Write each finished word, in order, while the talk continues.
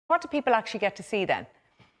What do people actually get to see then?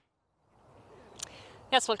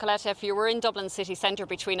 Yes, well, Colette, if you were in Dublin city centre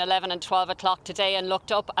between 11 and 12 o'clock today and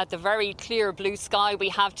looked up at the very clear blue sky we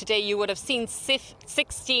have today, you would have seen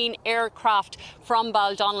 16 aircraft from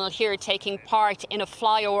Baldonnel here taking part in a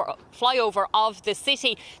flyover of the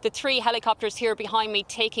city. The 3 helicopters here behind me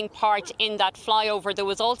taking part in that flyover. There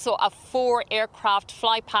was also a 4 aircraft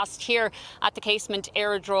fly past here at the Casement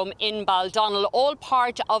Aerodrome in Baldonnel, all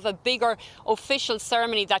part of a bigger official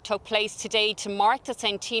ceremony that took place today to mark the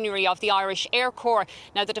centenary of the Irish Air Corps.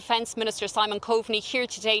 Now, the Defence Minister, Simon Coveney, here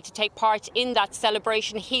today to take part in that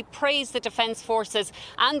celebration. He praised the Defence Forces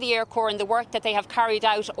and the Air Corps and the work that they have carried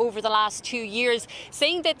out over the last 2 years,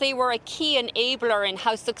 saying that they were a key enabler in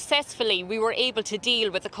how successfully we were able to deal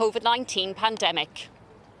with the COVID-19 pandemic.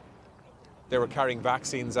 They were carrying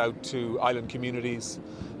vaccines out to island communities.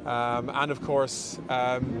 And of course,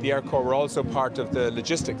 the Air Corps were also part of the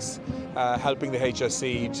logistics, helping the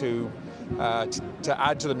HSE to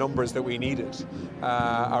add to the numbers that we needed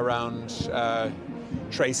around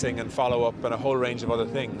tracing and follow-up and a whole range of other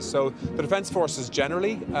things. So the Defence Forces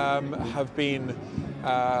generally have been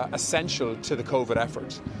essential to the COVID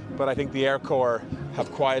effort. But I think the Air Corps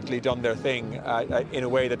have quietly done their thing in a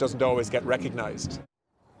way that doesn't always get recognised.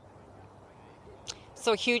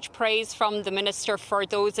 So huge praise from the Minister for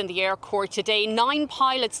those in the Air Corps today. 9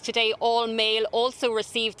 pilots today, all male, also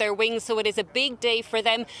received their wings, so it is a big day for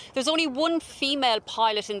them. There's only 1 female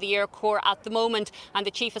pilot in the Air Corps at the moment, and the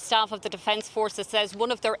Chief of Staff of the Defence Forces says one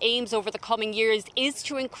of their aims over the coming years is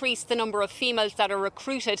to increase the number of females that are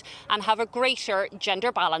recruited and have a greater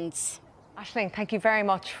gender balance. Aisling, thank you very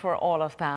much for all of that.